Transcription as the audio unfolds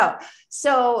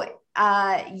So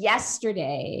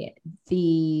yesterday,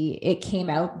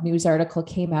 news article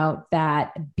came out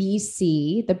that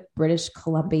BC, the British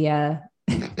Columbia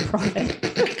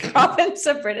province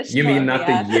of British You Columbia. mean not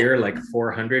the year like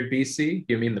 400 BC?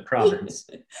 You mean the province?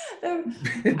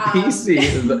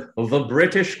 BC, the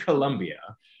British Columbia.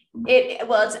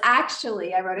 It's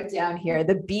actually, I wrote it down here,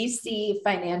 the BC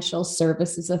Financial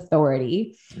Services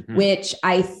Authority, which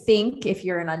I think if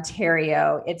you're in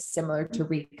Ontario, it's similar to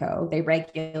RICO. They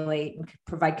regulate and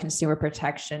provide consumer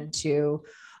protection to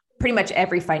pretty much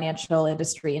every financial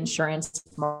industry, insurance,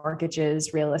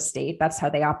 mortgages, real estate. That's how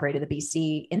they operate in the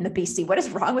BC. What is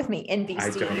wrong with me in BC? I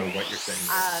don't know what you're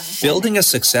saying. Building a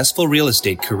successful real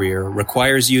estate career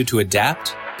requires you to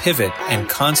adapt, pivot, and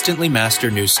constantly master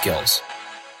new skills.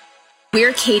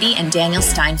 We're Katie and Daniel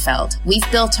Steinfeld. We've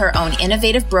built our own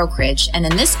innovative brokerage, and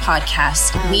in this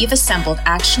podcast, we've assembled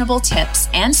actionable tips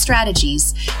and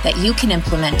strategies that you can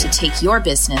implement to take your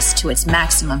business to its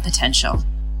maximum potential.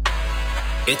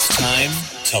 It's time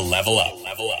to level up.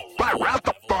 Level up.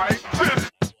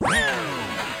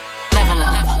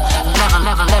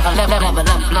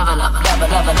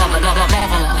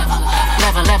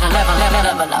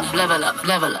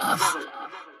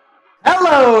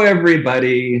 Hello,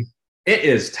 everybody. It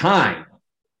is time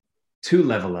to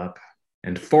level up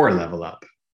and for level up.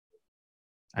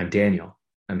 I'm Daniel.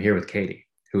 I'm here with Katie,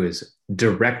 who is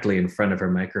directly in front of her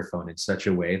microphone in such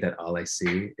a way that all I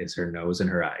see is her nose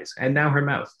and her eyes, and now her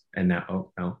mouth. And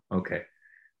now, okay.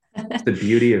 It's the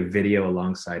beauty of video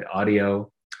alongside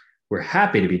audio. We're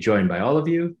happy to be joined by all of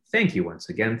you. Thank you once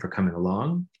again for coming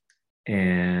along.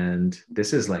 And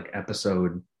this is like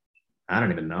episode, I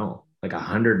don't even know, like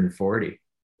 140.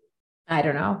 I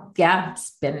don't know. Yeah,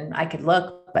 I could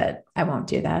look, but I won't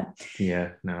do that.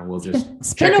 Yeah, no, we'll just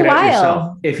it's check been a it out while.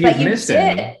 yourself. If you've missed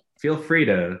it, feel free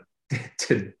to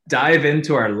dive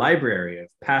into our library of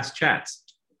past chats.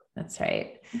 That's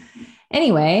right.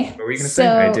 Anyway, what were you going to say?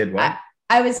 I did what?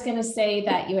 I was going to say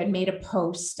that you had made a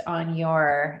post on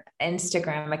your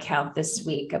Instagram account this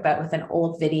week with an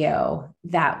old video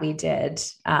that we did,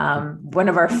 one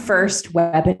of our first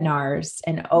webinars,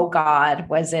 and oh God,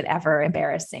 was it ever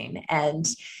embarrassing. And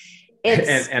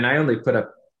and I only put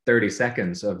up 30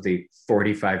 seconds of the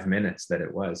 45 minutes that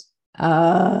it was.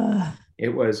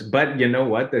 It was, but you know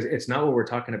what? It's not what we're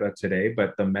talking about today,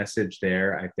 but the message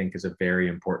there, I think, is a very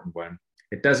important one.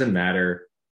 It doesn't matter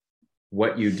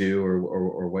what you do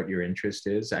or what your interest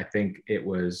is. I think it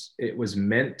was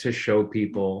meant to show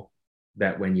people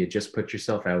that when you just put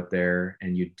yourself out there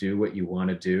and you do what you want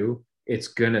to do, it's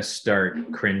gonna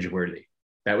start cringeworthy.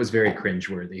 That was very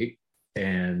cringeworthy.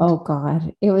 And oh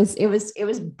God, it was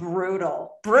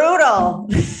brutal.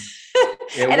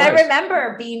 I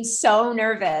remember being so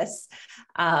nervous.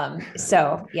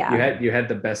 So yeah, you had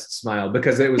the best smile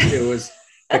because it was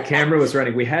the camera was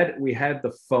running. We had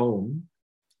the phone.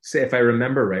 Say, if I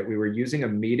remember right, we were using a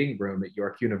meeting room at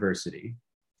York University.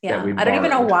 Yeah, I don't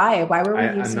even know why. Why were we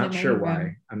using? I'm not sure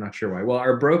why. I'm not sure why. Well,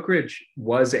 our brokerage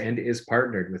was and is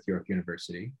partnered with York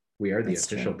University. We are the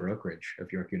official brokerage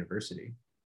of York University,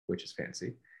 which is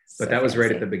fancy. But that was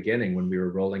right at the beginning when we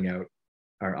were rolling out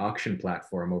our auction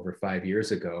platform over 5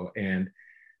 years ago. And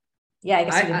yeah, I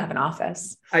guess we didn't have an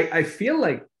office. I feel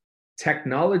like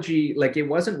technology, like it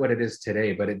wasn't what it is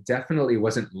today, but it definitely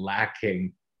wasn't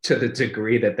lacking to the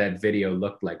degree that video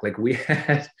looked like. Like we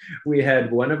had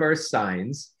one of our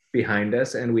signs behind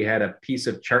us, and we had a piece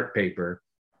of chart paper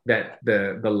that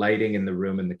the lighting in the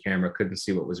room and the camera couldn't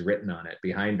see what was written on it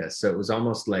behind us. So it was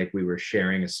almost like we were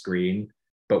sharing a screen,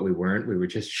 but we weren't. We were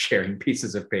just sharing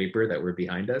pieces of paper that were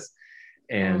behind us.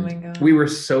 And we were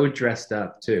so dressed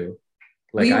up too.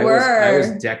 Like I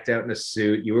was decked out in a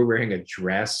suit. You were wearing a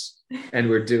dress, and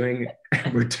we're doing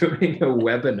a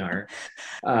webinar.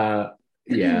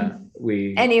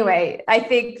 Anyway, I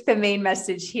think the main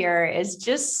message here is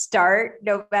just start,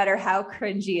 no matter how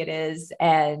cringy it is,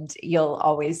 and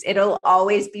it'll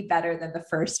always be better than the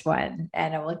first one,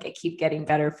 and it will keep getting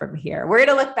better from here. We're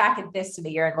going to look back at this in a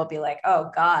year and we'll be like,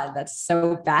 oh God, that's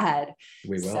so bad.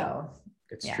 We will. So,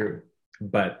 it's true,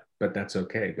 but that's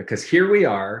okay, because here we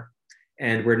are,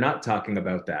 and we're not talking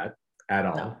about that at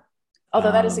all. No.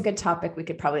 Although that is a good topic we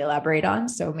could probably elaborate on.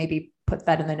 So maybe put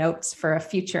that in the notes for a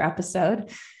future episode.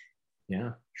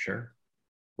 Yeah, sure.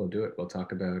 We'll do it. We'll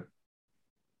talk about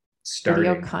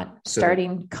starting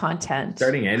content,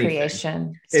 starting anything,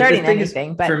 creation, starting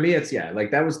anything. But for me, it's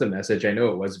like that was the message. I know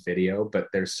it was video, but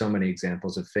there's so many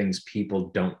examples of things people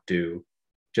don't do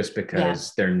just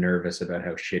because they're nervous about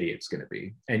how shitty it's going to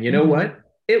be. And you know what?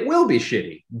 It will be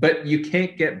shitty, but you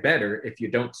can't get better if you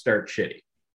don't start shitty.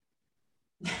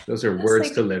 Those are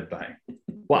words to live by.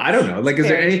 Well, I don't know. Like, is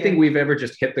there Very anything true. we've ever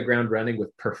just hit the ground running with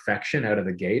perfection out of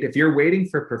the gate? If you're waiting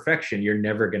for perfection, you're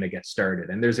never going to get started.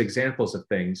 And there's examples of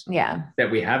things Yeah,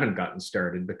 that we haven't gotten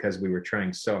started because we were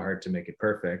trying so hard to make it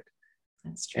perfect.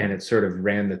 that's true. And it sort of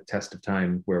ran the test of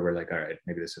time where we're like, all right,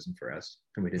 maybe this isn't for us.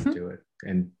 And we didn't do it.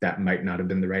 And that might not have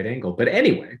been the right angle. But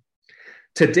anyway,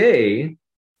 today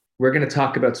we're going to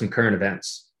talk about some current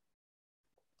events.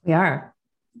 We are.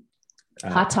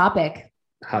 Hot topic.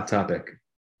 Hot topic.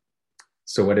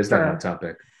 So what is that Sure. hot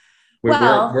topic?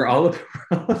 Well- We're all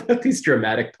about these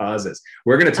dramatic pauses.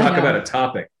 We're going to talk I know. about a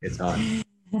topic. It's hot.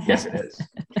 Yes, it is.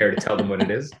 Care to tell them what it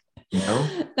is?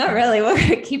 No? Not really. We're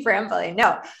gonna keep rambling.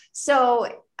 No. So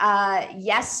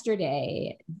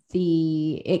yesterday,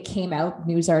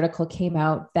 news article came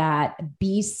out that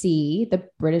BC, the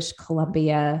British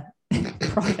Columbia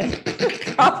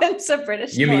province of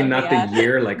British You mean not Columbia. the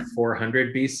year like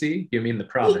 400 BC? You mean the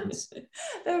province? The-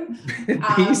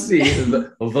 BC,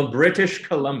 the British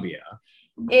Columbia.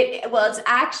 It's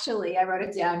actually, I wrote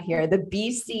it down here, the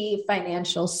BC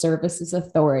Financial Services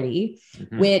Authority,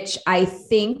 Mhm. which I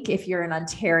think if you're in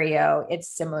Ontario, it's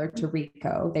similar to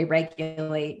RICO. They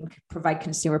regulate and provide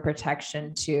consumer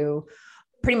protection to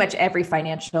pretty much every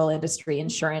financial industry,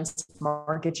 insurance,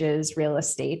 mortgages, real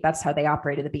estate. That's how they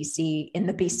operate in the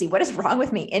BC. What is wrong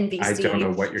with me in BC? I don't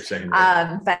know what you're saying.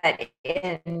 Right? But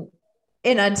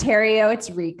in Ontario,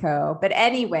 it's RICO. But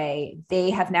anyway,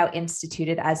 they have now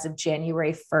instituted as of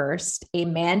January 1st, a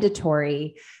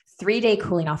mandatory 3-day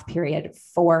cooling off period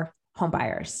for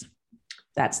homebuyers.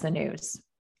 That's the news.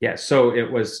 Yeah. So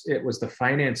it was the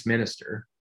finance minister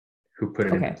who put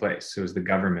it Okay. into place. It was the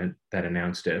government that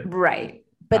announced it. Right.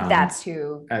 But that's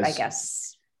who, I as-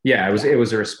 guess. Yeah, it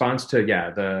was a response to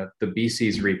the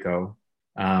BC's RICO.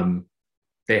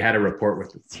 They had a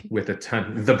report with a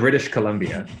ton. The British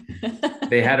Columbia.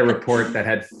 They had a report that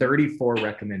had 34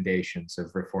 recommendations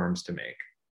of reforms to make.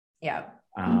 Yeah.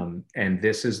 And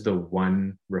this is the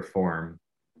one reform,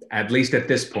 at least at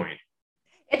this point.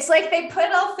 It's like they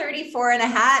put all 34 in a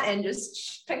hat and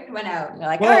just picked one out. And you're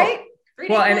like, Well- all right,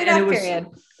 3-day well, cooling and off it was period.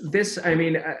 this. I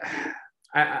mean,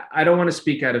 I don't want to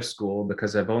speak out of school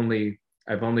because I've only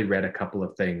read a couple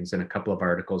of things and a couple of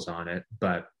articles on it,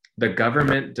 but the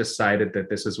government decided that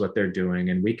this is what they're doing,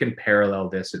 and we can parallel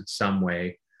this in some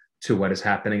way to what is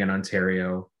happening in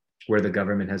Ontario, where the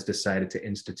government has decided to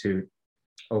institute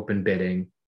open bidding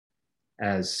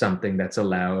as something that's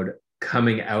allowed,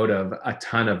 coming out of a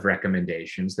ton of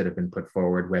recommendations that have been put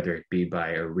forward, whether it be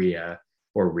by OREA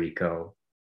or RICO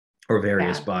or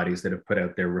various bodies that have put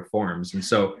out their reforms. And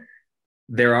so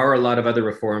there are a lot of other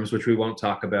reforms, which we won't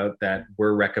talk about, that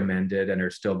were recommended and are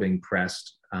still being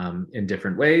pressed in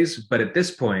different ways. But at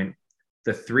this point,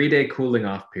 the 3-day cooling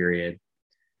off period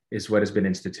is what has been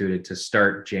instituted to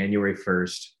start January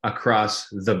 1st across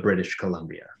the British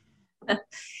Columbia.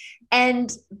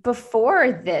 And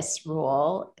before this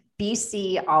rule,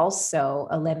 BC also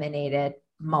eliminated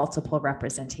multiple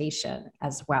representation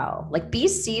as well. Like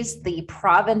BC's the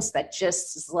province that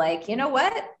just is like, you know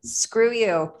what? Screw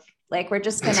you. Like, we're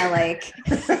just gonna like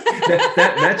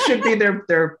that should be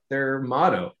their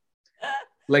motto.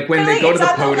 Like when they go to the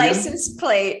it's on podium, license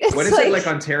plate. It's what is it like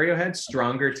Ontario had?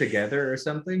 Stronger together or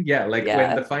something? Yeah, like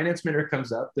when the finance minister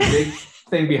comes up, the big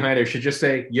thing behind her should just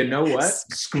say, you know what?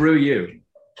 Screw you.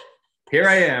 Here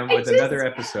I am with another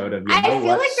episode of, I feel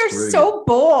like they're so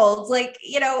bold. Like,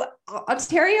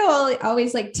 Ontario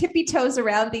always like tippy toes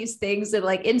around these things and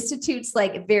like institutes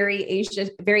like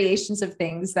variations of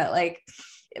things that like,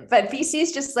 but BC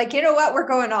is just like, you know what? We're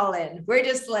going all in. We're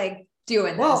just like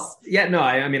doing this. Well, yeah, no,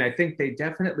 I mean, I think they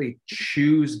definitely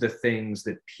choose the things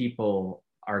that people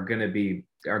are going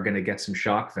to get some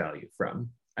shock value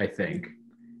from, I think.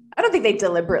 I don't think they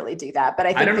deliberately do that, but I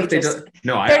think I don't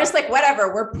know they're just like,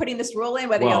 whatever, we're putting this rule in,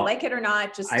 whether you like it or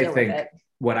not, just deal with it.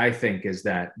 What I think is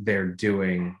that they're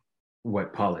doing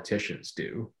what politicians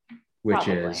do, which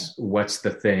is what's the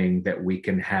thing that we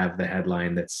can have the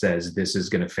headline that says this is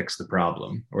going to fix the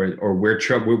problem, or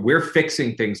we're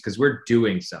fixing things because we're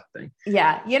doing something.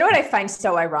 Yeah. You know what I find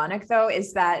so ironic though,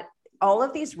 is that all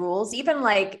of these rules, even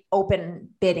like open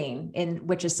bidding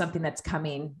which is something that's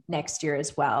coming next year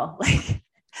as well. Like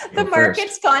the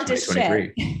market's gone to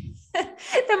shit.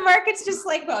 The market's just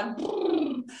like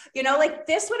gone, like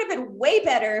this would have been way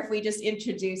better if we just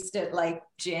introduced it like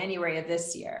January of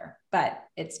this year, but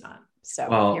it's not.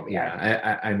 So here we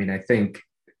are. I mean, I think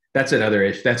that's another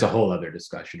issue. That's a whole other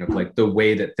discussion of like the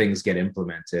way that things get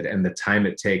implemented and the time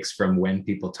it takes from when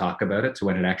people talk about it to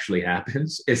when it actually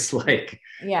happens. It's like,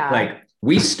 like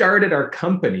we started our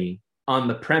company on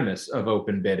the premise of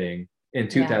open bidding in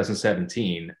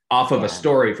 2017 off of a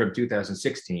story from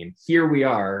 2016. Here we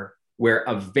are where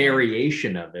a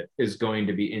variation of it is going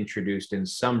to be introduced in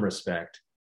some respect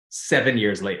 7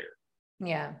 years later.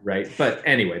 Yeah. Right. But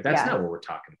anyway, that's not what we're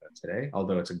talking about today,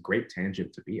 although it's a great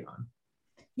tangent to be on.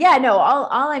 Yeah, no,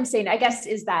 all I'm saying, I guess,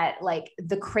 is that like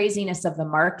the craziness of the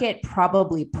market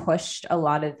probably pushed a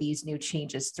lot of these new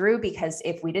changes through, because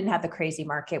if we didn't have the crazy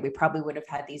market, we probably would have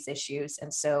had these issues.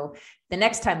 And so the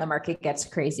next time the market gets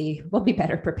crazy, we'll be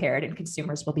better prepared and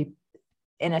consumers will be,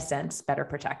 in a sense, better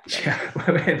protected. Yeah.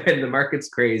 When the market's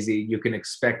crazy, you can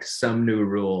expect some new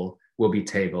rule will be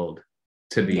tabled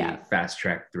to be fast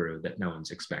tracked through that no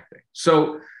one's expecting.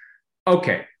 So,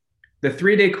 okay. The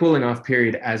 3-day cooling off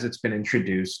period, as it's been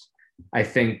introduced, I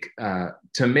think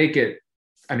to make it,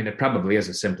 I mean, it probably is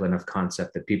a simple enough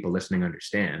concept that people listening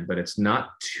understand, but it's not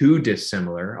too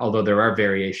dissimilar, although there are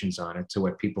variations on it to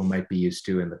what people might be used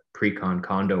to in the pre-con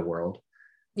condo world,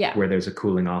 where there's a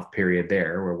cooling off period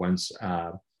there, where once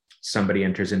somebody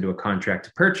enters into a contract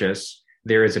to purchase,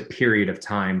 there is a period of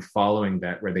time following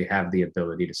that where they have the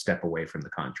ability to step away from the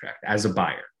contract as a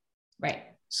buyer. Right.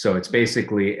 So it's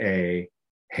basically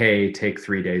hey, take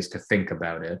 3 days to think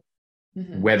about it.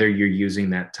 Mm-hmm. Whether you're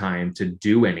using that time to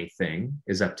do anything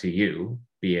is up to you,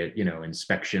 be it,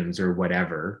 inspections or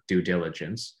whatever, due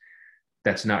diligence.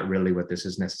 That's not really what this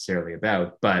is necessarily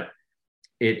about, but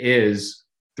it is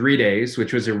 3 days,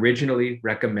 which was originally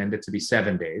recommended to be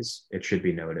 7 days. It should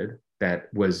be noted that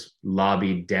was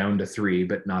lobbied down to 3,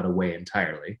 but not away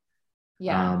entirely.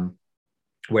 Yeah.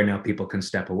 Where now people can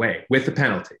step away with a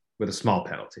penalty, with a small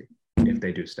penalty, if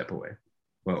they do step away.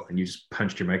 Whoa, and you just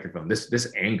punched your microphone.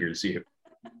 This angers you.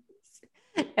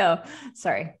 Oh,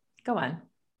 sorry. Go on.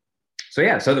 So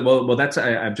yeah, well, that's,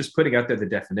 I'm just putting out there the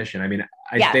definition. I mean,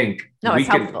 I think it's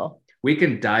helpful. We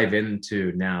can dive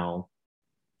into now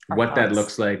what that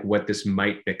looks like, what this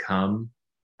might become.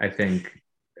 I think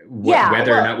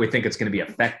whether or not we think it's going to be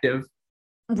effective.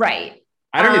 Right.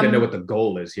 I don't even know what the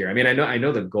goal is here. I mean, I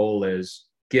know the goal is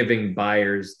giving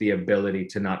buyers the ability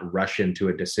to not rush into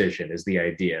a decision is the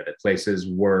idea. That places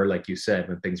were, like you said,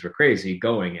 when things were crazy,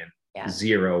 going in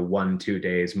 0, 1, 2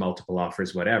 days, multiple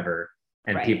offers, whatever.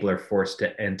 And people are forced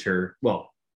to enter.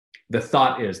 Well, the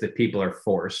thought is that people are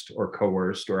forced or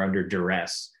coerced or under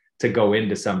duress to go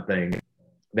into something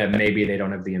that maybe they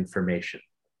don't have the information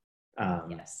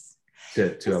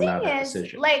to allow that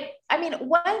decision. Like, I mean,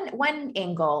 one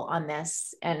angle on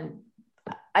this, and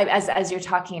as you're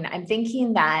talking, I'm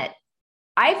thinking that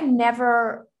I've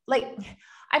never,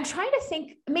 I'm trying to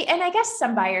think, and I guess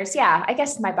some buyers, I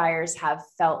guess my buyers have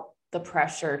felt the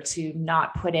pressure to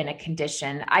not put in a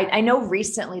condition. I know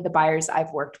recently the buyers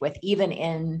I've worked with, even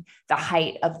in the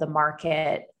height of the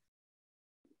market,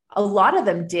 a lot of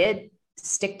them did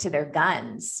stick to their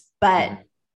guns, but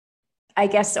I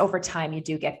guess over time you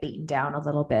do get beaten down a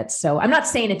little bit. So I'm not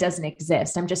saying it doesn't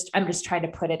exist. I'm just trying to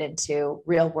put it into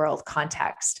real world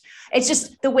context. It's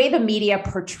just the way the media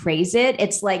portrays it.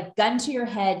 It's like gun to your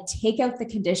head, take out the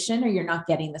condition or you're not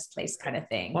getting this place kind of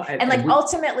thing. Well, and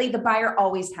ultimately the buyer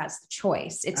always has the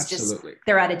choice. It's just,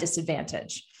 they're at a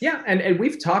disadvantage. Yeah. And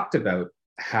we've talked about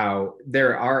how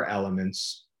there are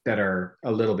elements that are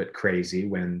a little bit crazy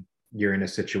when you're in a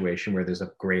situation where there's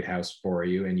a great house for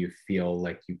you and you feel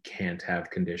like you can't have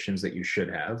conditions that you should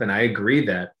have. And I agree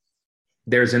that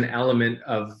there's an element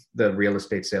of the real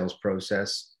estate sales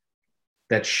process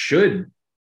that should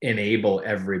enable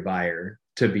every buyer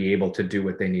to be able to do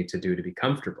what they need to do to be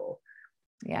comfortable.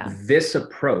 Yeah. This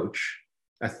approach,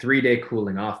 a 3-day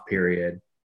cooling off period,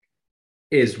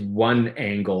 is one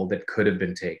angle that could have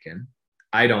been taken.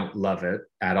 I don't love it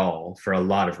at all for a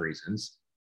lot of reasons.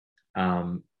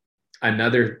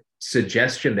 Another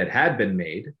suggestion that had been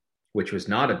made, which was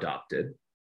not adopted,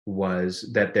 was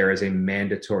that there is a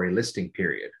mandatory listing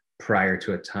period prior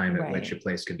to a time at which a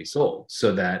place can be sold,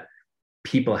 so that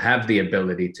people have the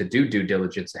ability to do due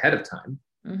diligence ahead of time.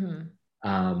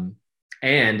 Mm-hmm.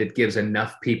 And it gives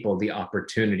enough people the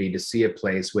opportunity to see a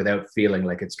place without feeling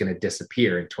like it's going to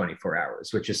disappear in 24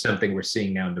 hours, which is something we're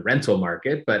seeing now in the rental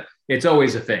market. But it's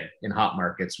always a thing in hot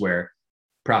markets where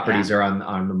properties are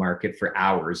on the market for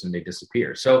hours and they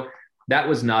disappear. So that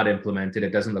was not implemented. It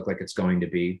doesn't look like it's going to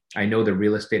be. I know the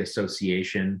Real Estate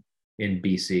Association in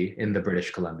BC, in the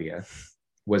British Columbia,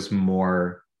 was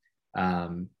more,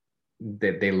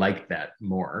 they liked that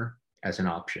more as an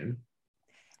option.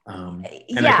 And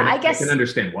I guess I can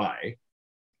understand why.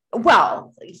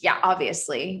 Well, yeah,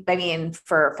 obviously. I mean,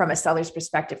 from a seller's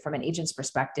perspective, from an agent's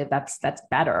perspective, that's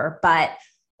better. But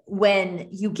when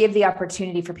you give the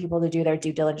opportunity for people to do their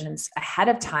due diligence ahead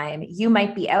of time, you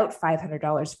might be out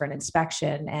 $500 for an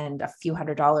inspection and a few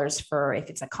 $100s for, if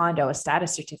it's a condo, a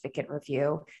status certificate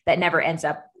review that never ends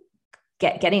up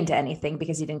getting to anything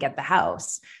because you didn't get the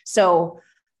house. So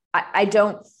I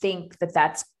don't think that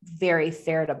that's very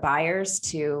fair to buyers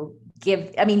to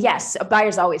give. I mean, yes,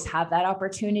 buyers always have that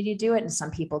opportunity to do it, and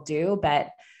some people do, but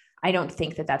I don't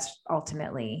think that that's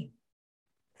ultimately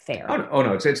fair. Oh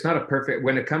no, it's not a perfect,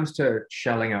 when it comes to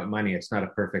shelling out money, it's not a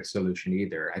perfect solution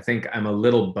either. I think I'm a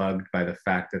little bugged by the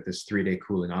fact that this 3-day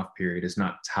cooling off period is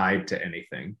not tied to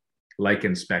anything like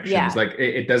inspections. Yeah. Like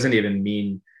it doesn't even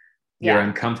mean you're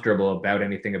uncomfortable about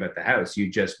anything about the house.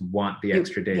 You just want the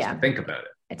extra days to think about it.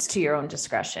 It's to your own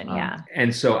discretion.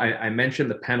 And so I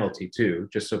mentioned the penalty too,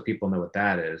 just so people know what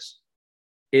that is.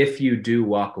 If you do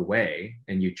walk away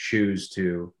and you choose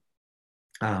to,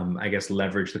 I guess,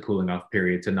 leverage the cooling off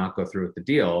period to not go through with the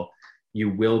deal, you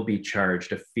will be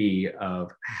charged a fee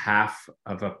of a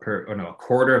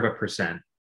quarter of a percent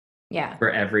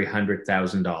for every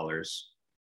 $100,000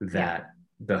 that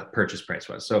the purchase price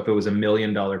was. So if it was $1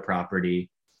 million property,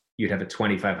 you'd have a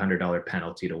 $2,500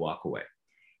 penalty to walk away.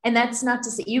 And that's not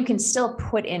to say you can still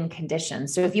put in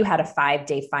conditions. So if you had a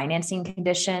 5-day financing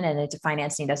condition and the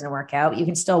financing doesn't work out, you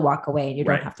can still walk away and you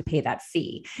don't have to pay that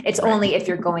fee. It's only if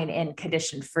you're going in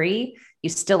condition free, you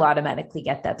still automatically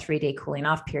get that 3-day cooling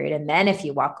off period. And then if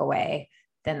you walk away,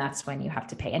 then that's when you have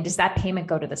to pay. And does that payment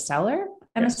go to the seller?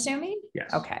 I'm assuming?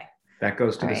 Yes. Okay. That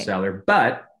goes to the seller,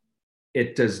 but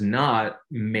it does not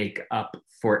make up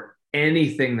for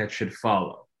anything that should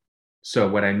follow. So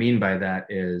what I mean by that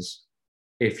is,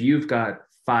 if you've got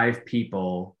 5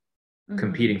 people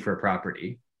competing for a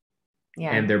property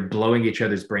and they're blowing each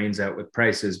other's brains out with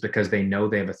prices because they know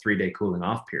they have a 3-day cooling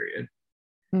off period,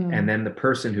 and then the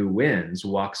person who wins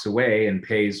walks away and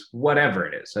pays whatever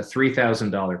it is, a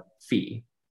 $3,000 fee.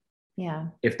 Yeah.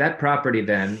 If that property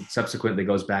then subsequently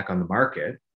goes back on the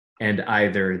market and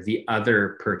either the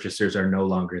other purchasers are no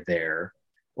longer there,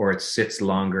 or it sits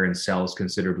longer and sells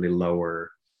considerably lower,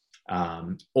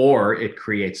 or it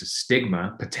creates a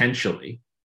stigma potentially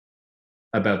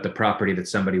about the property that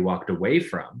somebody walked away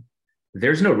from,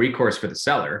 there's no recourse for the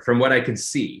seller, from what I can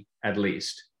see, at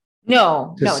least.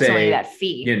 No, it's only that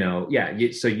fee.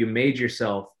 So you made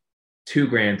yourself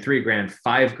 $2,000, $3,000,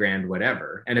 $5,000,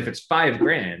 whatever. And if it's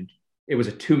 $5,000, it was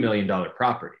a $2 million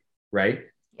property, right?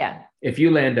 Yeah. If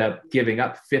you land up giving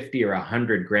up 50 or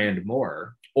 100 grand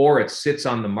more, or it sits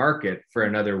on the market for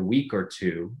another week or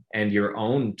two, and your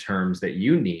own terms that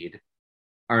you need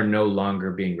are no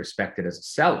longer being respected as a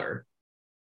seller,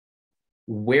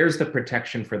 where's the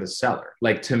protection for the seller?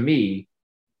 Like, to me,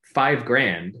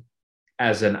 $5,000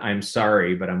 as an I'm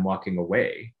sorry, but I'm walking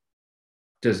away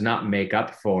does not make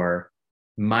up for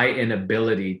my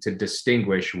inability to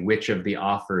distinguish which of the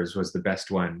offers was the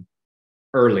best one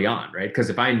early on, right? Because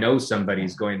if I know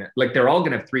somebody's going to, like, they're all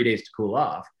going to have 3 days to cool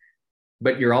off,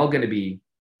 but you're all going to be,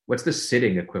 what's the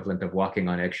sitting equivalent of walking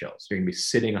on eggshells? You're going to be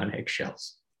sitting on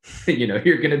eggshells.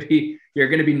 You're going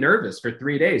to be nervous for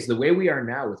 3 days. The way we are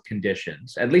now with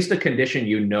conditions, at least a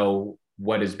condition,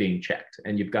 what is being checked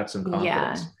and you've got some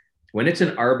confidence. When it's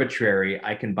an arbitrary,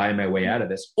 I can buy my way out of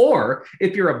this. Or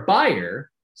if you're a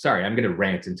buyer, sorry, I'm going to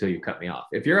rant until you cut me off.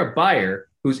 If you're a buyer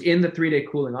who's in the 3-day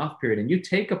cooling off period and you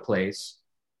take a place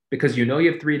because you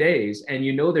have 3 days and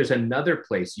there's another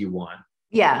place you want.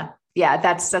 Yeah,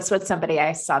 that's what somebody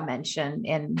I saw mention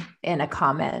in a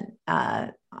comment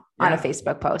on a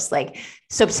Facebook post. Like,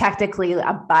 so technically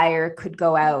a buyer could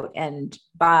go out and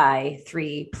buy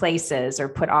 3 places or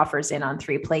put offers in on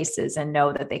 3 places and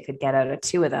know that they could get out of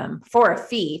 2 of them for a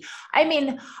fee. I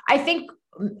mean, I think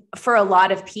for a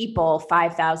lot of people,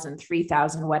 $5,000,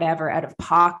 $3,000, whatever out of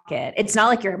pocket, it's not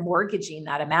like you're mortgaging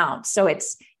that amount. So it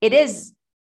is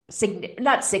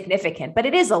not significant, but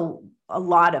it is a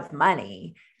lot of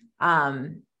money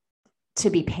to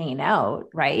be paying out,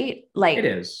 right? Like, it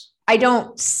is. I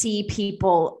don't see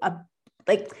people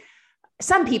like,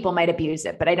 some people might abuse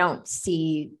it, but I don't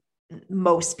see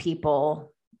most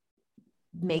people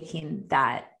making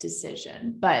that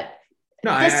decision. But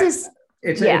no,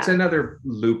 it's another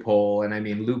loophole. And I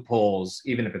mean, loopholes,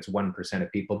 even if it's 1%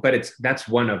 of people, but that's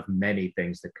one of many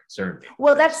things that concern me.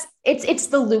 Well, it's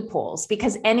the loopholes,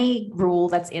 because any rule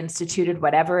that's instituted,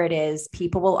 whatever it is,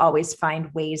 people will always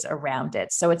find ways around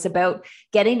it. So it's about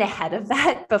getting ahead of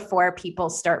that before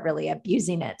people start really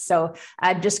abusing it. So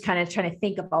I'm just kind of trying to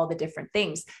think of all the different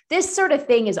things. This sort of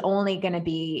thing is only going to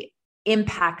be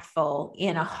impactful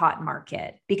in a hot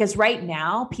market, because right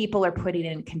now people are putting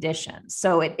in conditions.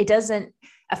 So it doesn't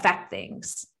affect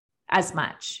things as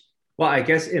much. Well, I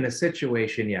guess in a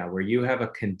situation, where you have a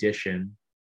condition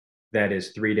that is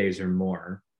 3 days or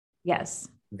more, yes,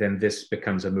 then this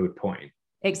becomes a moot point.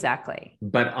 Exactly.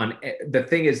 But the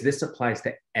thing is, this applies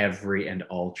to every and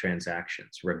all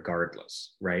transactions,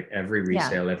 regardless, right? Every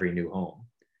resale, every new home.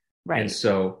 Right. And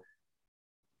so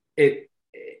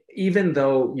even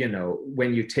though, you know,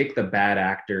 when you take the bad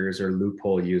actors or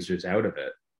loophole users out of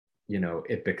it, you know,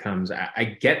 it becomes,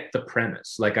 I get the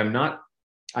premise. Like, I'm not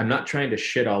trying to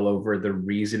shit all over the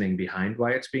reasoning behind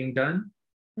why it's being done.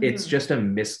 It's just a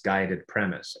misguided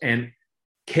premise. And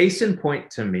case in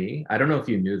point to me, I don't know if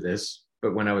you knew this,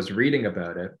 but when I was reading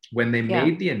about it, when they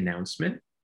made the announcement,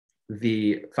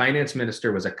 the finance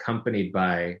minister was accompanied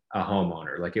by a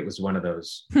homeowner. Like, it was one of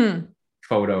those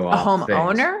photo op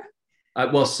homeowner?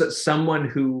 Well, someone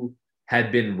who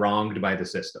had been wronged by the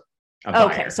system.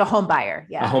 Okay, so home buyer.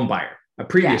 Yeah. A home buyer, a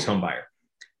previous home buyer.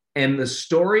 And the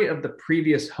story of the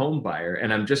previous home buyer,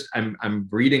 and I'm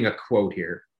reading a quote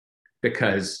here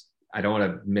because I don't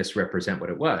want to misrepresent what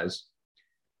it was.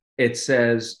 It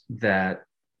says that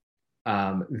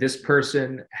this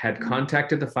person had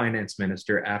contacted the finance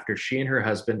minister after she and her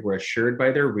husband were assured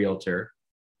by their realtor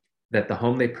that the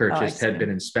home they purchased had been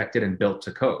inspected and built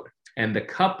to code. And the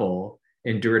couple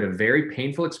endured a very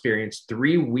painful experience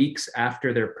 3 weeks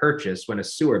after their purchase when a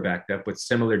sewer backed up with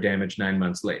similar damage 9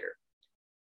 months later.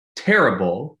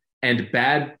 Terrible and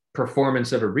bad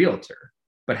performance of a realtor.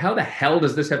 But how the hell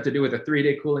does this have to do with a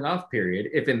 3-day cooling off period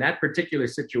if in that particular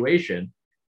situation,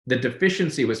 the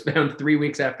deficiency was found 3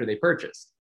 weeks after they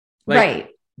purchased? Like, right.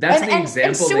 That's the example.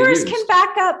 And sewers can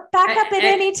back up at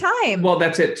any time. Well,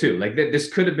 that's it too. Like,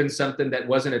 this could have been something that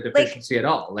wasn't a deficiency at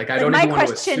all. Like, I don't even want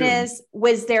to assume. My question is,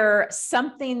 was there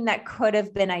something that could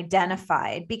have been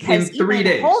identified? Because in 3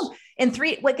 days. Home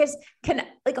inspectors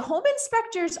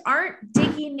aren't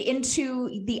digging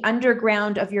into the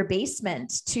underground of your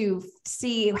basement to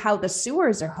see how the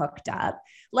sewers are hooked up.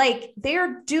 Like,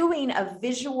 they're doing a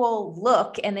visual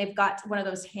look, and they've got one of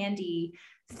those handy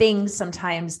things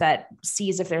sometimes that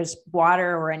sees if there's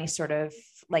water or any sort of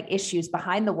like issues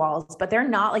behind the walls, but they're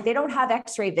not like, they don't have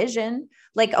x-ray vision.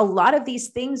 Like, a lot of these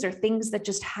things are things that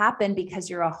just happen because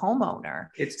you're a homeowner.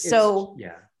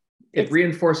 It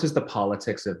reinforces the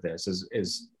politics of this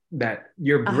is that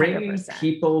you're bringing 100%.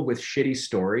 People with shitty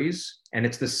stories, and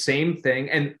it's the same thing.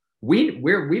 And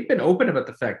we've been open about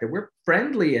the fact that we're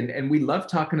friendly and we love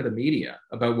talking to the media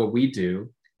about what we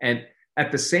do. And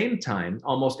at the same time,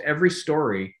 almost every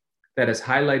story that has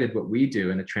highlighted what we do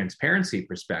in a transparency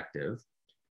perspective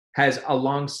has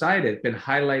alongside it been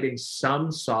highlighting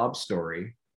some sob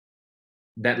story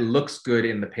that looks good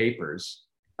in the papers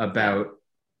about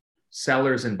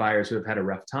sellers and buyers who have had a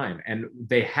rough time. And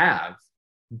they have,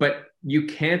 but you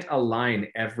can't align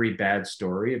every bad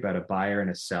story about a buyer and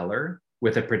a seller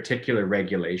with a particular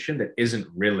regulation that isn't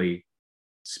really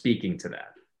speaking to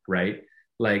that, right?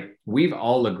 Like, we've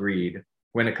all agreed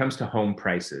when it comes to home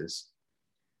prices,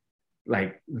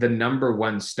 like, the number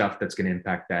one stuff that's going to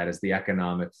impact that is the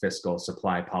economic, fiscal,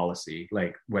 supply policy.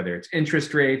 Like, whether it's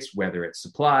interest rates, whether it's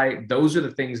supply, those are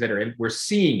the things that we're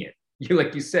seeing it.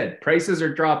 Like you said, prices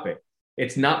are dropping.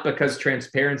 It's not because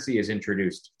transparency is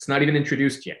introduced. It's not even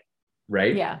introduced yet,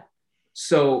 right? Yeah.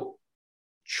 So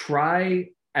try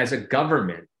as a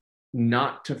government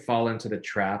not to fall into the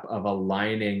trap of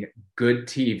aligning good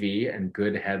TV and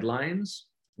good headlines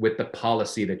with the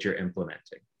policy that you're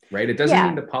implementing, right? It doesn't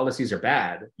mean the policies are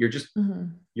bad. You're just,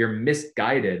 you're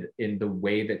misguided in the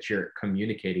way that you're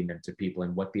communicating them to people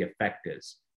and what the effect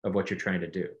is of what you're trying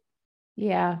to do.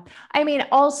 Yeah. I mean,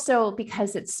 also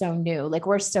because it's so new, like,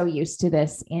 we're so used to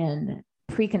this in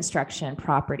pre-construction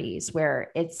properties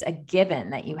where it's a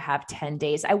given that you have 10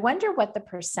 days. I wonder what the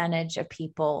percentage of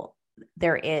people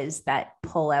there is that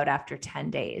pull out after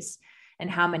 10 days and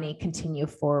how many continue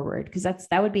forward. Because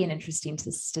that would be an interesting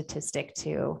statistic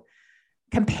to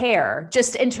compare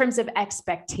just in terms of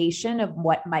expectation of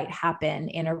what might happen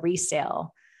in a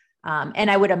resale.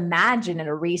 And I would imagine in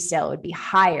a resale it would be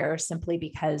higher simply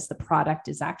because the product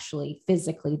is actually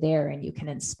physically there and you can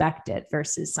inspect it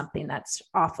versus something that's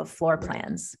off of floor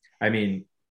plans. I mean,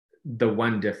 the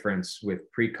one difference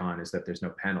with pre-con is that there's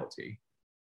no penalty.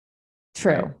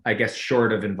 True. I guess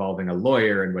short of involving a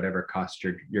lawyer and whatever cost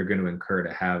you're going to incur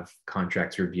to have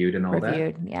contracts reviewed and all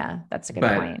that. Yeah, that's a good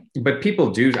point. But people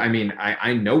do. I mean,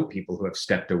 I know people who have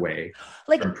stepped away.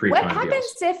 Like, from pre-con what happens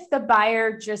if the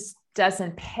buyer just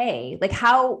doesn't pay? Like,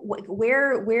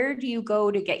 where do you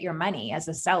go to get your money as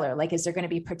a seller? Like, is there going to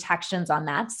be protections on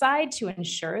that side to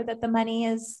ensure that the money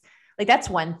is, like, that's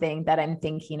one thing that I'm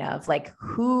thinking of. Like,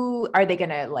 who are they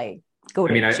going to go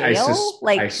to jail?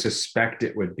 I suspect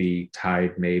it would be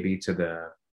tied maybe to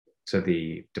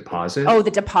the deposit. Oh,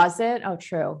 the deposit. Oh,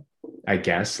 true. I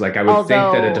guess. Like I would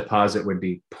think that a deposit would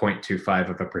be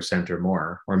 0.25% or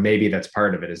more, or maybe that's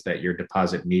part of it, is that your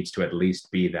deposit needs to at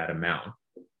least be that amount.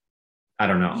 I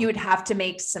don't know. You would have to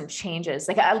make some changes.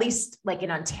 Like at least like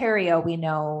in Ontario, we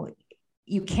know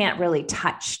you can't really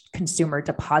touch consumer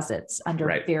deposits under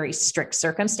very strict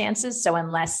circumstances. So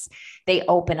unless they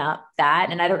open up that,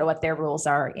 and I don't know what their rules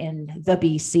are in the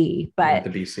BC, but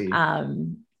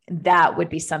that would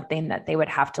be something that they would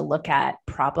have to look at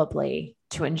probably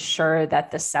to ensure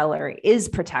that the seller is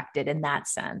protected in that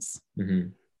sense. Mm-hmm.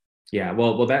 Yeah.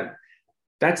 Well,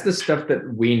 that's the stuff that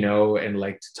we know and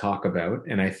like to talk about.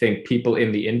 And I think people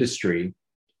in the industry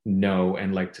know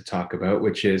and like to talk about,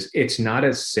 which is it's not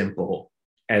as simple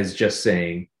as just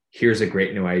saying, here's a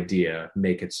great new idea,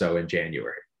 make it so in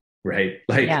January, right?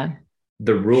 Like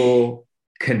the rule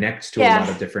connects to a lot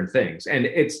of different things, and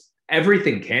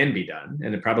everything can be done,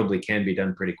 and it probably can be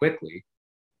done pretty quickly.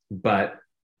 But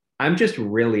I'm just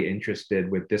really interested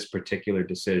with this particular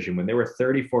decision. When there were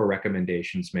 34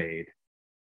 recommendations made,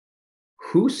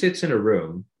 who sits in a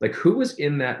room, like who was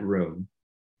in that room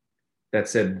that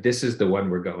said, this is the one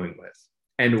we're going with?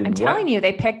 And I'm telling you,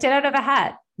 they picked it out of a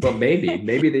hat. Well, maybe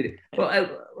they,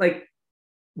 like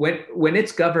when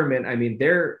it's government, I mean,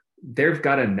 they've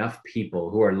got enough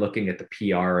people who are looking at the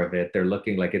PR of it. They're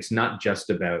looking, like, it's not just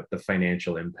about the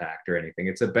financial impact or anything.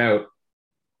 It's about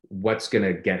what's going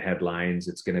to get headlines.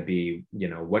 It's going to be,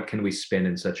 what can we spin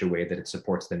in such a way that it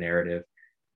supports the narrative?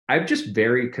 I'm just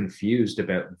very confused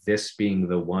about this being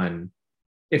the one.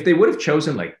 If they would have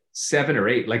chosen like 7 or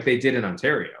 8, like they did in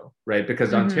Ontario, right?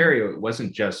 Because Ontario, it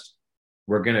wasn't just,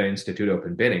 we're going to institute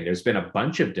open bidding. There's been a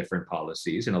bunch of different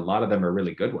policies, and a lot of them are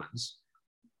really good ones.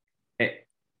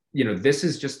 This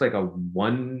is just like a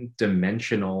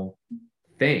one-dimensional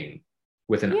thing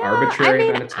with an arbitrary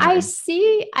amount of time. I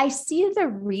see the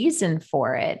reason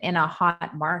for it in a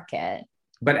hot market.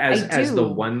 But as the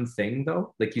one thing,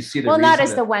 though, like you see the not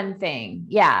as the one thing.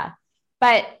 Yeah.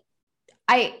 But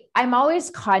I'm always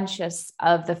conscious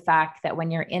of the fact that when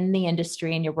you're in the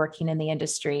industry and you're working in the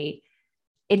industry,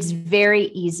 it's very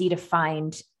easy to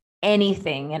find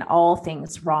anything and all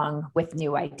things wrong with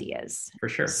new ideas. For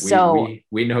sure. So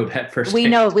we know that firsthand. We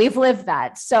know, we've lived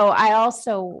that. So I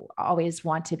also always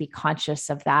want to be conscious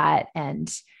of that.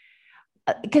 And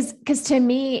because to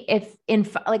me, if in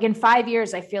 5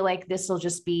 years, I feel like this will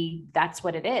just be, that's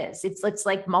what it is. It's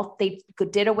like they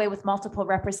did away with multiple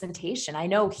representation. I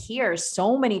know here,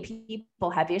 so many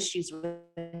people have issues with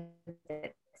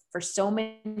it for so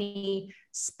many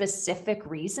specific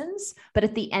reasons. But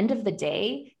at the end of the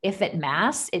day, if at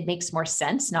mass, it makes more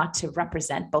sense not to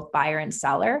represent both buyer and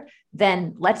seller,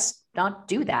 then let's not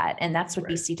do that. And that's what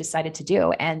BC decided to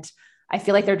do. And I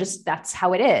feel like that's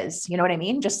how it is. You know what I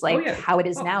mean? Just like how it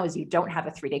is now is you don't have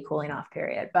a 3-day cooling off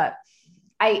period, but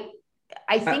I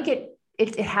think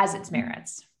it has its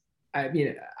merits. I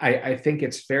mean, I think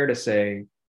it's fair to say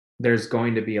there's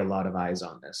going to be a lot of eyes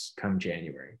on this come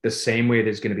January. The same way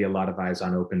there's going to be a lot of eyes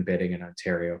on open bidding in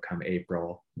Ontario come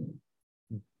April.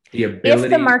 If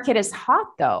the market is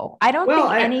hot, though, I don't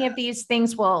think any of these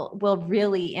things will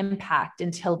really impact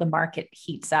until the market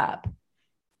heats up.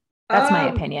 That's my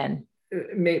opinion.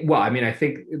 Well, I mean, I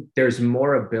think there's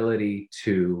more ability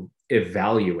to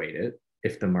evaluate it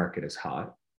if the market is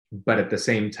hot, but at the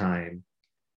same time,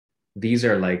 these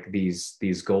are like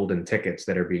these golden tickets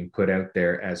that are being put out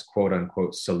there as quote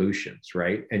unquote solutions,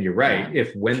 right? And you're right.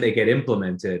 If when they get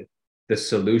implemented, the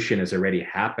solution is already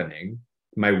happening,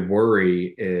 my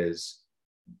worry is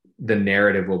the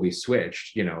narrative will be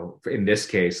switched. In this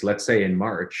case, let's say in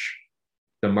March,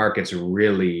 the market's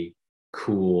really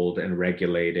cooled and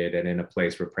regulated and in a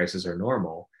place where prices are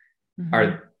normal.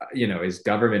 Is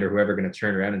government or whoever going to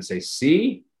turn around and say,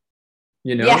 see,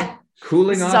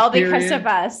 cooling off all period. Because of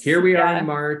us. Here we are in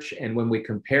March. And when we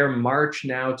compare March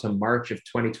now to March of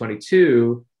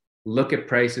 2022, look at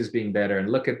prices being better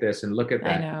and look at this and look at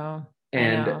that. I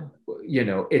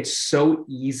know. It's so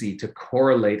easy to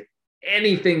correlate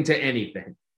anything to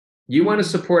anything. You want to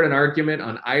support an argument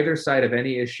on either side of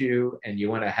any issue, and you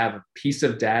want to have a piece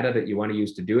of data that you want to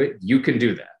use to do it, you can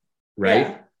do that, right?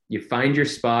 Yeah. You find your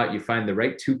spot, you find the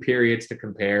right 2 periods to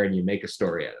compare, and you make a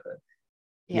story out of it.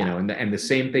 Yeah. And the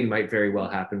same thing might very well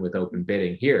happen with open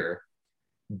bidding here.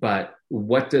 But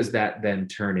what does that then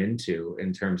turn into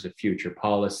in terms of future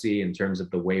policy, in terms of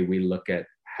the way we look at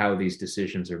how these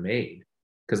decisions are made?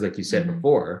 Because like you said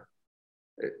before,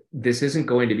 this isn't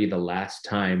going to be the last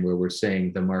time where we're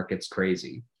saying the market's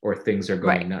crazy or things are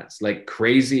going nuts. Like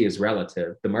crazy is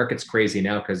relative. The market's crazy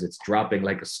now because it's dropping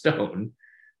like a stone.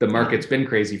 The market's been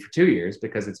crazy for 2 years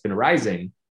because it's been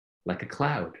rising like a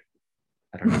cloud.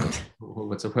 I don't know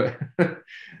what's a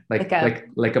like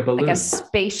a balloon, like a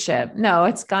spaceship. No,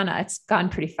 it's gone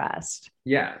pretty fast.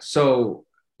 Yeah. So,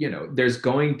 there's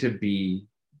going to be,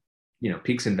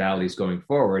 peaks and valleys going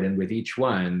forward. And with each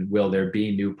one, will there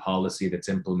be new policy that's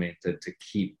implemented to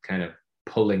keep kind of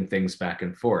pulling things back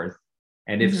and forth?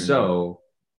 And if so,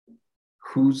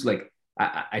 who's like,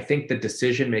 I think the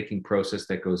decision-making process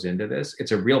that goes into this,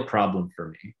 it's a real problem for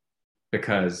me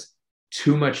because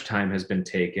too much time has been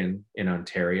taken in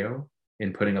Ontario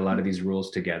in putting a lot of these rules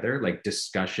together, like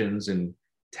discussions and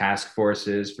task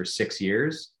forces for 6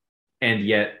 years. And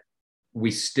yet we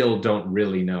still don't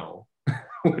really know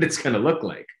what it's going to look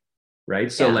like.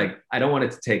 Right. So I don't want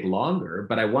it to take longer,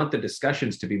 but I want the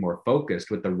discussions to be more focused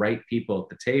with the right people at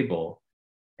the table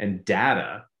and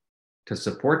data to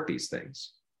support these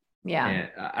things. Yeah. And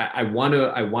I want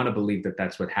to believe that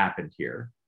that's what happened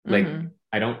here. Like,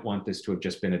 I don't want this to have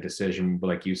just been a decision,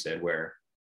 like you said, where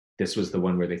this was the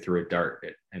one where they threw a dart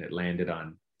and it landed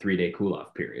on 3-day cool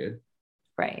off period.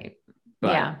 Right.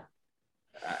 But yeah.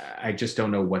 I just don't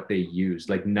know what they used.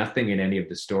 Like nothing in any of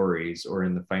the stories or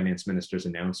in the finance minister's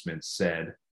announcements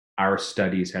said, our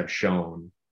studies have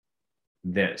shown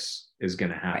this is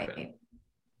going to happen.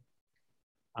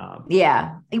 Right.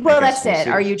 Yeah. Well, that's it.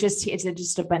 We'll is it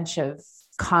just a bunch of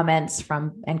comments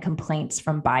and complaints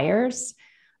from buyers?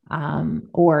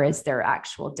 Or is there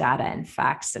actual data and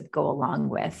facts that go along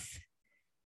with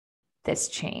this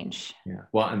change? Yeah.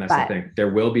 Well, and that's the thing.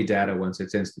 There will be data once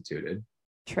it's instituted.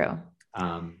 True.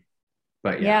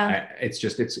 But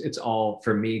it's all,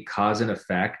 for me, cause and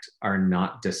effect are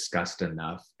not discussed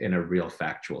enough in a real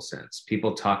factual sense.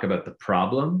 People talk about the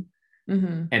problem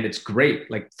and it's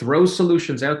great. Like throw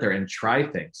solutions out there and try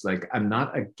things. Like I'm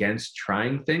not against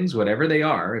trying things, whatever they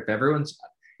are. If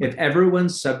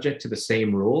everyone's subject to the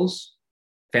same rules,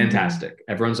 fantastic.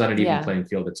 Everyone's on an even playing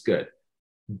field. It's good.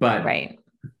 But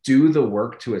do the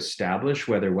work to establish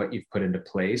whether what you've put into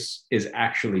place is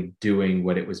actually doing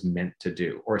what it was meant to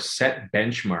do, or set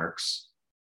benchmarks.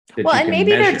 Well, and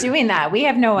maybe they're doing that. We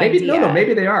have no idea. No,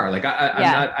 maybe they are. Like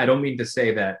I don't mean to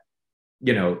say that,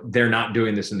 they're not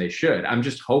doing this and they should. I'm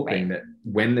just hoping that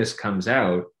when this comes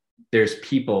out, there's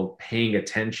people paying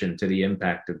attention to the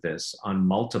impact of this on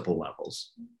multiple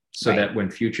levels so that when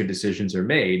future decisions are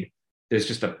made, there's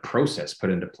just a process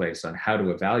put into place on how to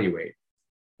evaluate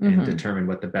and determine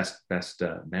what the best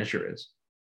measure is.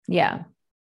 Yeah.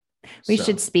 We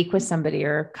should speak with somebody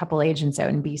or a couple agents out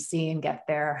in BC and get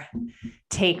their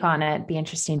take on it. It'd be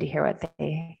interesting to hear what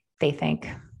they think.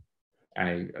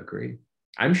 I agree.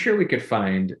 I'm sure we could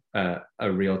find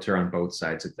a realtor on both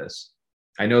sides of this.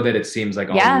 I know that it seems like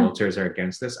all realtors are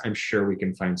against this. I'm sure we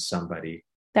can find somebody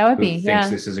that would who thinks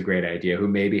this is a great idea, who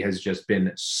maybe has just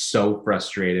been so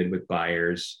frustrated with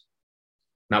buyers,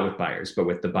 not with buyers, but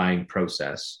with the buying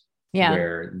process,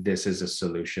 where this is a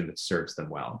solution that serves them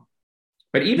well.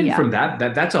 But even from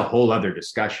that's a whole other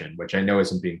discussion, which I know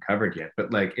isn't being covered yet.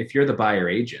 But like, if you're the buyer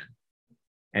agent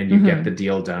and you get the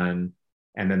deal done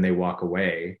and then they walk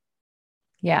away,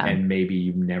 and maybe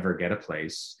you never get a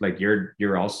place, like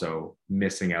you're also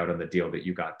missing out on the deal that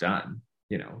you got done,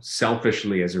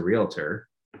 selfishly as a realtor.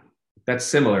 That's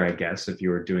similar, I guess, if you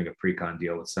were doing a pre-con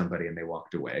deal with somebody and they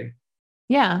walked away.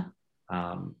 Yeah.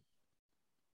 I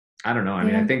don't know. I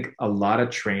mean, I think a lot of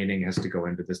training has to go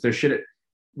into this.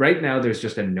 Right now, there's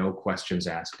just a no questions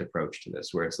asked approach to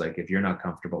this, where it's like, if you're not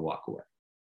comfortable, walk away.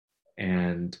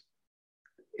 And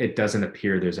it doesn't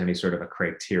appear there's any sort of a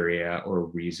criteria or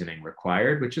reasoning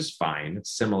required, which is fine.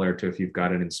 It's similar to if you've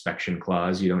got an inspection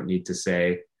clause, you don't need to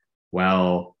say,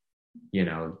 well,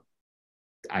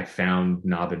 I found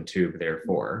knob and tube,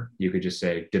 therefore. You could just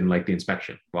say, didn't like the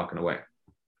inspection, walking away.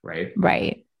 Right.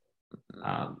 Right.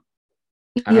 I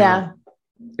don't know.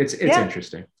 It's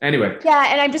interesting. Anyway. Yeah.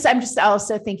 And I'm just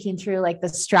also thinking through like the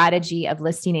strategy of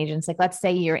listing agents. Like, let's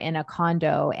say you're in a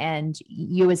condo and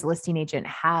you as a listing agent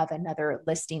have another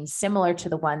listing similar to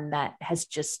the one that has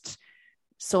just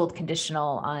sold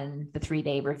conditional on the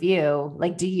 3-day review.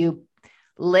 Like, do you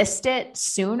list it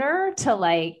sooner to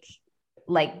like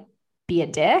be a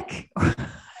dick?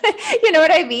 You know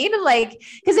what I mean? Like,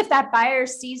 because if that buyer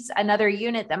sees another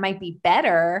unit that might be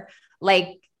better,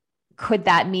 like, could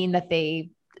that mean that they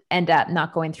end up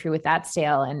not going through with that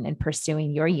sale and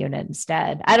pursuing your unit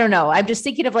instead? I don't know. I'm just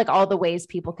thinking of like all the ways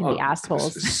people can be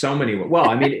assholes. So many. Well,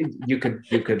 I mean, you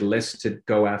could list to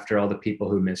go after all the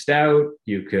people who missed out.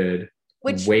 You could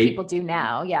people do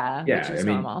now. Yeah. Which is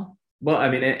normal. Well, I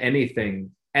mean,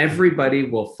 anything, everybody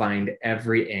will find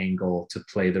every angle to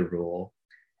play the rule.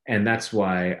 And that's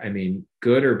why, I mean,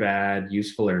 good or bad,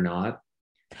 useful or not,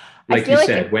 like you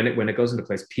said, when it goes into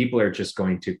place, people are just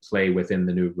going to play within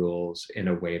the new rules in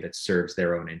a way that serves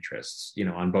their own interests,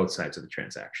 on both sides of the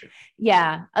transaction.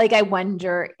 Yeah. Like, I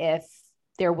wonder if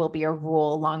there will be a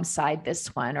rule alongside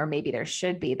this one, or maybe there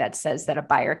should be, that says that a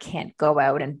buyer can't go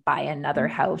out and buy another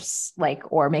house,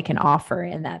 or make an offer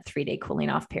in that 3-day cooling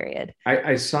off period.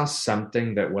 I saw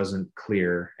something that wasn't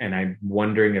clear, and I'm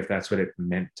wondering if that's what it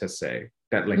meant to say,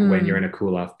 that when you're in a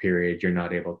cool off period, you're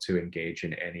not able to engage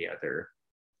in any other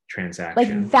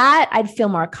transaction. Like that, I'd feel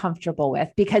more comfortable with,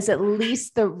 because at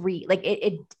least there's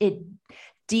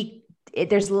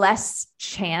less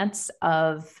chance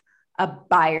of a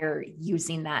buyer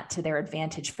using that to their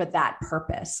advantage for that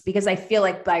purpose, because I feel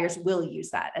like buyers will use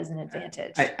that as an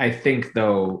advantage. I think,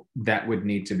 though, that would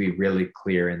need to be really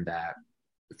clear in that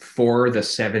for the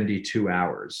 72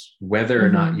 hours, whether or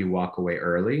not you walk away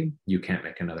early, you can't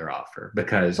make another offer.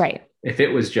 Because if it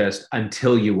was just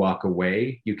until you walk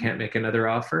away, you can't make another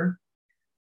offer,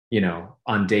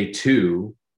 on day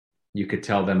 2, you could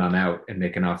tell them I'm out and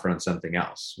make an offer on something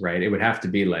else, right? It would have to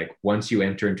be like, once you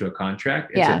enter into a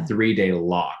contract, it's a 3-day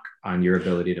lock on your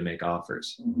ability to make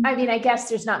offers. I mean, I guess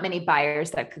there's not many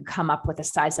buyers that could come up with a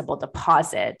sizable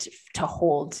deposit to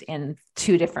hold in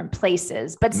 2 different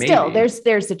places, but still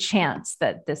there's a chance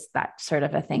that that sort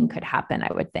of a thing could happen,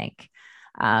 I would think.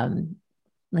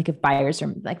 If buyers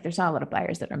are there's not a lot of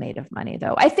buyers that are made of money,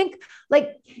 though. I think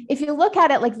if you look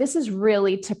at it, this is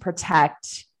really to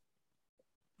protect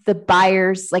the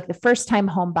buyers, the first time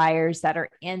home buyers that are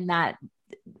in that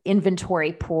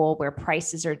inventory pool where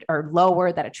prices are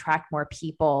lower, that attract more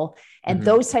people. And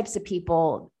those types of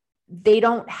people, they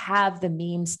don't have the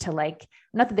means to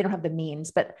not that they don't have the means,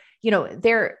 but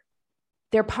their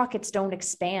pockets don't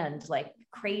expand like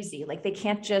crazy. They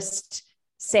can't just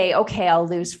say, okay, I'll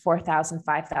lose $4,000,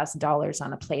 $5,000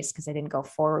 on a place because I didn't go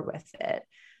forward with it.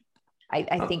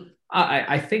 I think,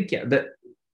 that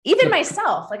even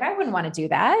myself, I wouldn't want to do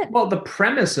that. Well, the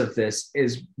premise of this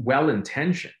is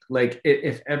well-intentioned.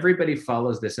 If everybody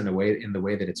follows this in the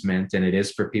way that it's meant, and it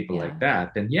is for people like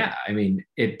that, then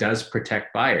it does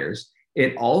protect buyers.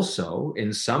 It also,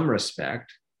 in some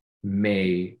respect,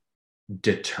 may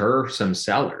deter some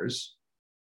sellers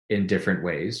in different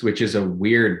ways, which is a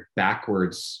weird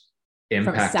backwards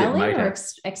impact. From selling or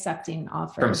accepting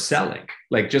offers? From selling,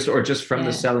 just from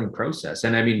the selling process.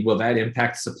 And will that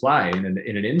impact supply in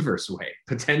an inverse way,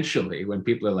 potentially, when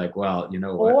people are like, well, you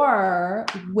know what? Or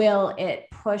will it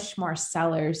push more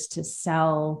sellers to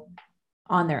sell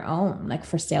on their own,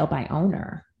 for sale by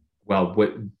owner? Well,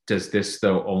 what does this,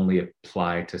 though, only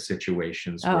apply to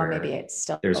situations where maybe it's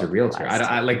still there's a realtor?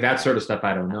 I like that sort of stuff.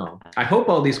 I don't know. I hope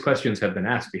all these questions have been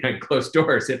asked behind closed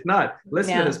doors. If not,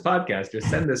 listen to this podcast or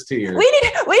send this to your. We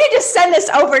need to send this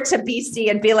over to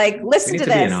BC and be like, listen to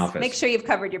this. Make sure you've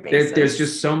covered your bases. There's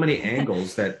just so many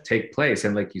angles that take place,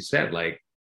 and like you said,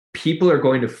 people are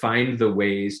going to find the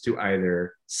ways to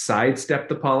either sidestep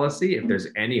the policy if there's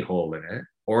any hole in it,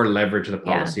 or leverage the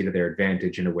policy to their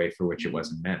advantage in a way for which it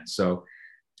wasn't meant. So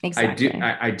exactly.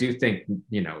 I do think,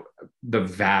 the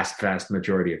vast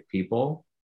majority of people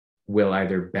will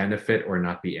either benefit or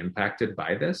not be impacted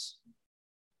by this.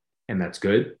 And that's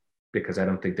good, because I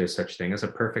don't think there's such thing as a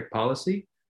perfect policy,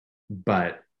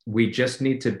 but we just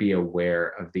need to be aware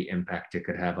of the impact it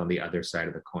could have on the other side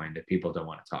of the coin that people don't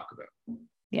want to talk about.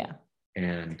 Yeah.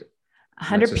 And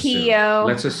 100 PO.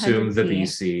 Let's assume the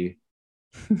VC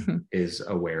is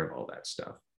aware of all that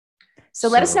stuff. So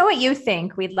let us know what you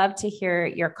think. We'd love to hear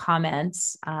your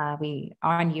comments. We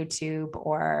are on YouTube,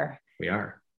 or we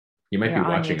are. You might be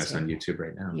watching us on YouTube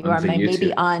right now. You are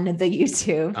maybe on the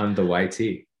YouTube. On the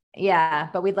YT. Yeah,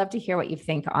 but we'd love to hear what you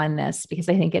think on this, because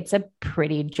I think it's a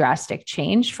pretty drastic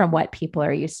change from what people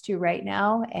are used to right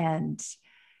now. And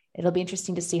it'll be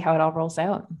interesting to see how it all rolls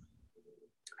out.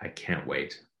 I can't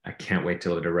wait. I can't wait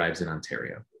till it arrives in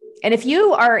Ontario. And if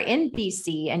you are in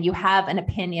BC and you have an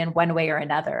opinion one way or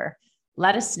another,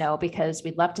 let us know, because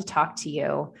we'd love to talk to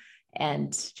you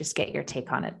and just get your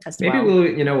take on it as well. Maybe we'll,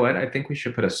 you know what? I think we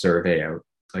should put a survey out,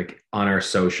 on our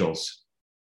socials.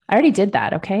 I already did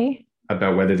that. Okay.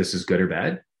 About whether this is good or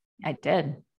bad. I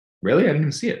did. Really? I didn't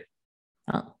even see it.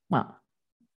 Oh, well.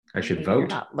 I should vote. You're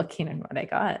not looking at what I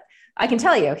got. I can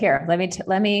tell you here. Let me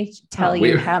tell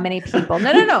you how many people.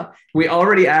 No. We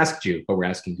already asked you, but we're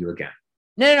asking you again.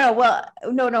 No. Well,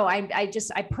 no.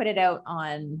 I put it out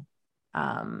on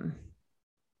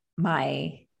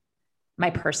my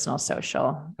personal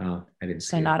social. Oh, I didn't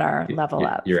see. So not our level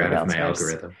up. You're out of my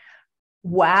algorithm.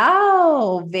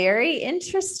 Wow, very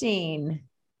interesting.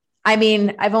 I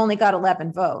mean, I've only got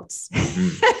 11 votes,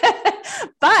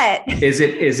 but is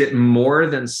it more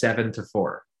than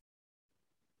 7-4?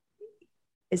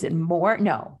 Is it more?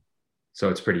 No. So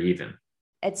it's pretty even.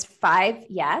 It's 5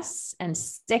 yes and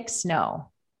 6 no.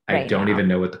 I don't even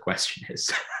know what the question is.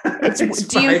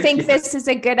 Do you think this is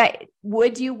a good,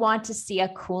 would you want to see a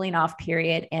cooling off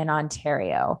period in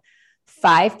Ontario?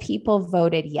 5 people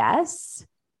voted yes.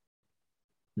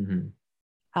 Mm-hmm.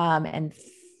 And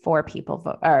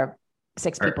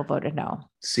 6 people voted no.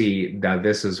 See, now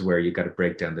this is where you got to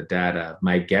break down the data.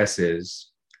 My guess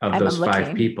is of those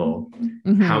 5 people,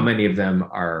 how many of them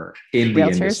are in the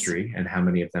industry and how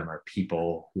many of them are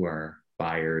people who are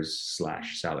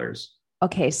buyers/sellers?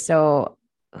 Okay, so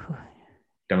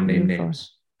don't name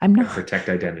names. I'm not protect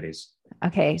identities.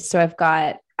 Okay, so I've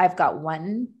got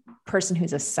one person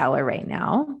who's a seller right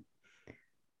now.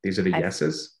 These are the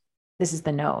yeses? This is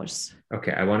the no's.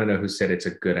 Okay, I want to know who said it's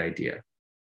a good idea.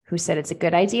 Who said it's a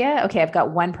good idea? Okay, I've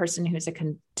got one person who's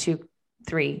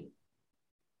three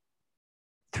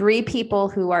people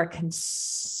who are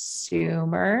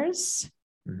consumers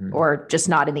or just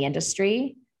not in the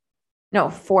industry. No,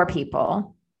 4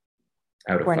 people.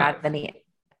 Out of 5.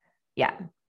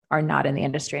 Are not in the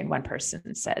industry, and one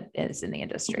person said is in the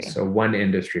industry. So one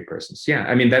industry person. Yeah,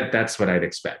 I mean that's what I'd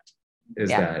expect.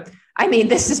 That? I mean,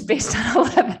 this is based on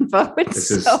 11 votes.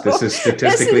 This is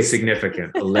statistically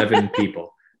significant. 11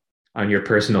 people on your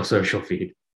personal social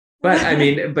feed. But I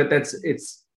mean,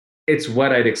 it's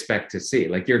what I'd expect to see.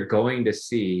 Like, you're going to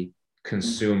see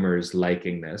consumers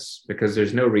liking this because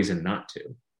there's no reason not to.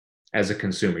 As a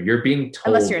consumer, you're being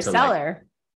told unless you're a seller.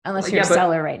 Unless you're a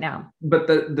seller right now. But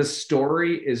the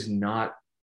story is not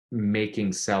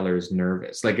making sellers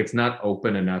nervous. Like, it's not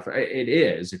open enough.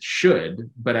 It should,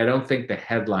 but I don't think the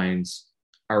headlines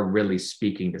are really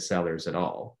speaking to sellers at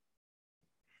all.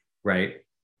 Right?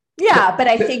 Yeah, but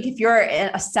I think if you're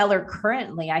a seller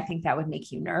currently, I think that would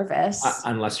make you nervous.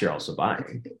 Unless you're also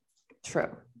buying. True.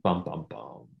 Bum, bum,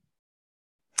 bum.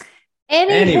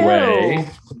 Anyway.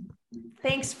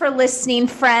 Thanks for listening,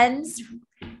 friends.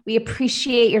 We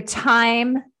appreciate your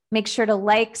time. Make sure to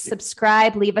like,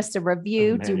 subscribe, leave us a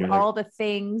review, do all the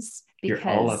things. You're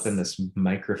all up in this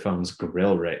microphone's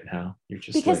grill right now. You're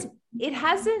just because it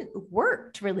hasn't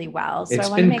worked really well. So it's I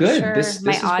want to make good. Sure this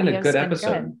my has been a good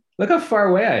episode. Good. Look how far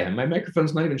away I am. My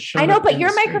microphone's not even showing. I know, but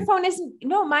your microphone isn't.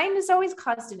 No, mine has always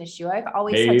caused an issue. I've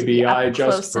always had to be up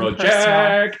close and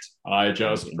personal. I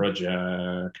just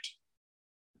project.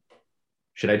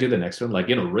 Should I do the next one? Like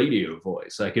in a radio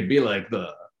voice. I could be like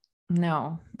the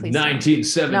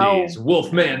 1970s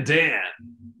Wolfman Dan.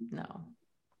 No.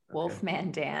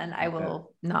 Wolfman Dan. I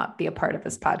will not be a part of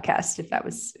this podcast if that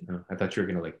was. Oh, I thought you were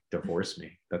going to like divorce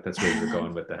me. That's where you were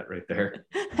going with that right there.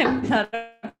 I'm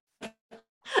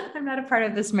not a part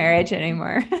of this marriage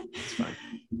anymore. That's fine.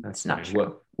 That's not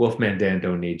true. Wolfman Dan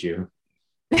don't need you.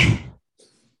 All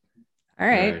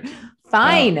right.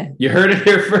 Fine. You heard it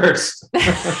here first.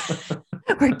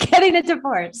 We're getting a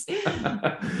divorce. All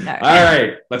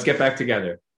right. Let's get back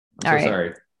together. I'm so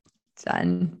sorry.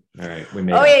 Done. All right. We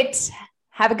made it.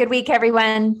 Have a good week,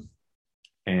 everyone.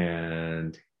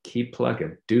 And keep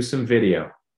plugging. Do some video.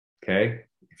 Okay.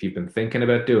 If you've been thinking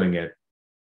about doing it,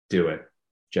 do it.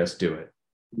 Just do it.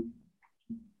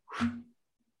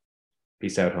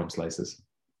 Peace out, home slices.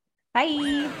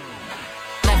 Bye.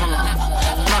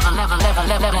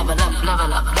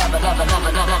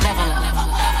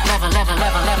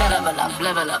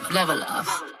 Level up.